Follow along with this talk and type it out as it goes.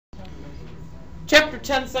Chapter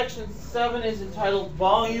 10, Section 7 is entitled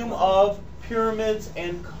Volume of Pyramids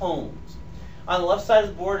and Cones. On the left side of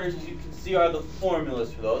the board, as you can see, are the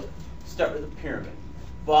formulas for those. Start with a pyramid.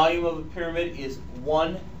 Volume of a pyramid is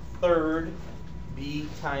 1/3 B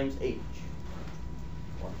times H.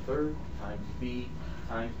 1/3 times B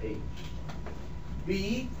times H.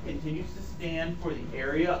 B continues to stand for the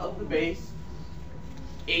area of the base.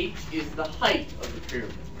 H is the height of the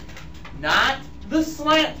pyramid, not the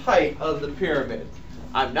slant height of the pyramid.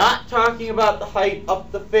 I'm not talking about the height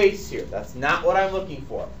up the face here. That's not what I'm looking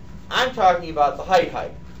for. I'm talking about the height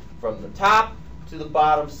from the top to the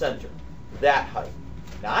bottom center. That height.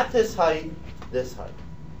 Not this height, this height.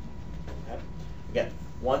 Okay? Again,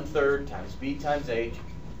 1/3 times B times H,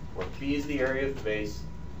 where B is the area of the base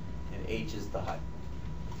and H is the height.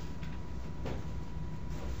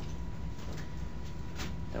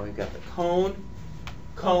 Now we've got the cone.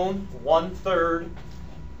 Cone, 1/3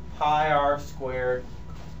 pi r squared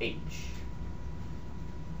H.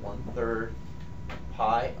 1/3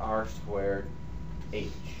 pi r squared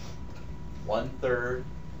H. 1/3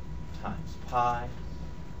 times pi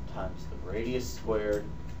times the radius squared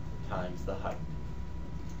times the height.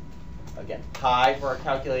 Again, pi for our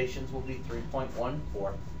calculations will be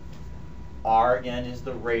 3.14. R again is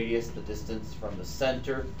the radius, the distance from the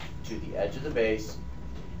center to the edge of the base,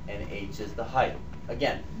 and H is the height.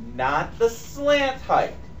 Again, not the slant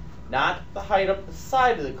height, not the height up the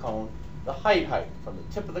side of the cone, the height from the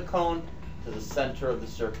tip of the cone to the center of the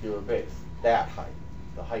circular base. That height,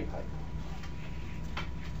 the height.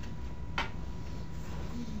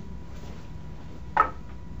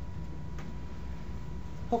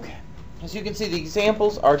 Okay, as you can see, the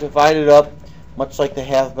examples are divided up much like they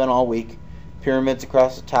have been all week. Pyramids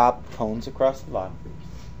across the top, cones across the bottom.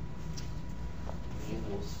 And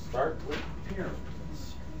we'll start with pyramids.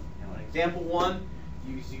 Now in example 1,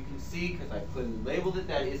 as you can see, because I clearly labeled it,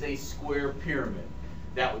 that is a square pyramid.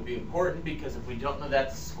 That would be important because if we don't know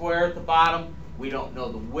that's a square at the bottom, we don't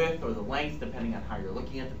know the width or the length depending on how you're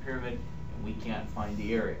looking at the pyramid, and we can't find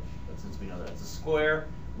the area. But since we know that's a square,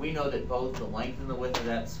 we know that both the length and the width of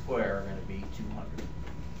that square are going to be 200.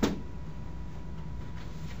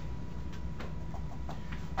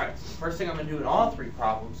 Alright, so the first thing I'm going to do in all 3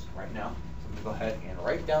 problems right now is I'm going to go ahead and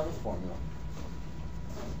write down the formula.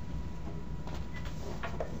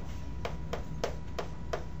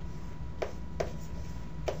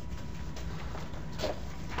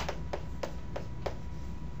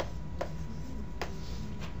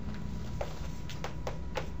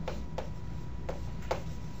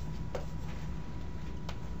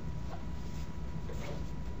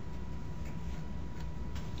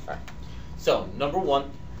 So, number 1,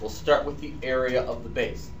 we'll start with the area of the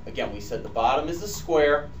base. Again, we said the bottom is a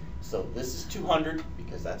square, so this is 200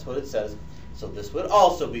 because that's what it says. So this would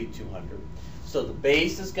also be 200. So the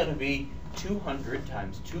base is going to be 200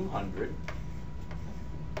 times 200.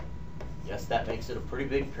 Yes, that makes it a pretty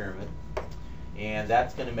big pyramid. And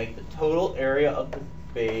that's going to make the total area of the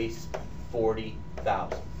base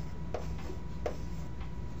 40,000.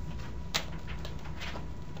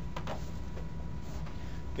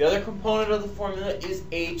 The other component of the formula is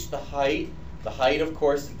H, the height. The height, of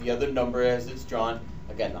course, is the other number as it's drawn.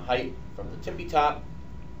 Again, the height from the tippy top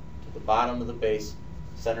to the bottom of the base,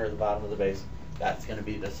 center of the bottom of the base, that's going to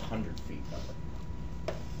be this 100 feet number.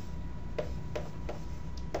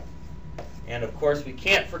 And of course, we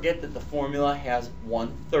can't forget that the formula has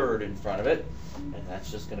 1/3 in front of it, and that's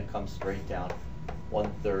just going to come straight down.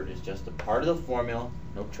 1/3 is just a part of the formula,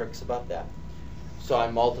 no tricks about that. So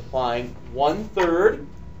I'm multiplying 1/3,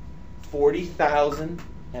 40,000,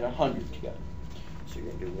 and 100 together. So you're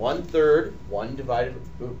going to do 1/3, 1 divided,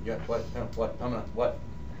 ooh, yeah, what, what? Why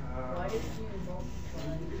did you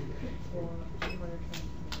multiply for 200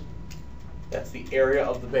 times? That's the area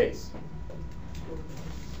of the base.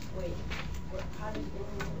 Wait, how did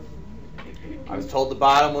you? I was told the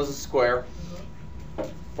bottom was a square.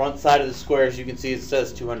 Front side of the square, as you can see, it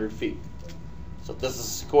says 200 feet. So if this is a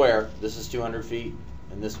square, this is 200 feet,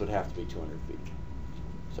 and this would have to be 200 feet.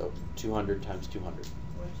 So 200 times 200.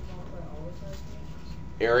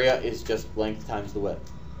 Area is just length times the width.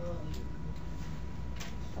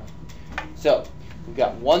 So we've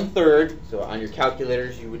got 1/3. So on your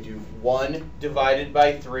calculators, you would do 1 divided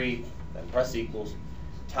by 3, then press equals,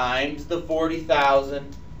 times the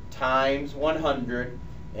 40,000 times 100,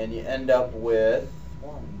 and you end up with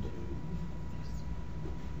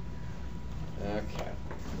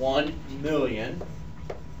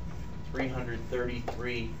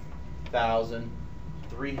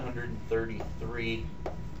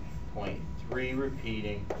 1,333,333.3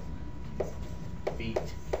 repeating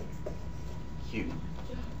feet cubed.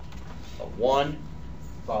 a 1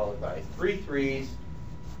 followed by 3 3s,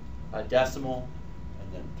 a decimal,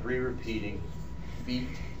 and then 3 repeating feet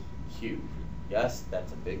cubed. Yes,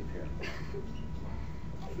 that's a big pyramid.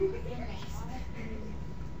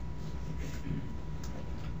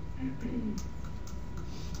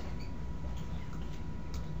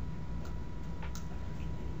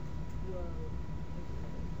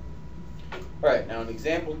 All right, now in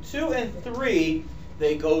example 2 and 3,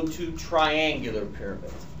 they go to triangular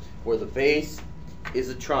pyramids, where the base is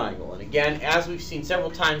a triangle. And again, as we've seen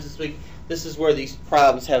several times this week, this is where these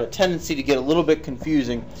problems have a tendency to get a little bit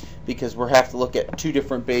confusing because we'll have to look at 2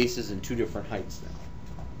 different bases and 2 different heights now.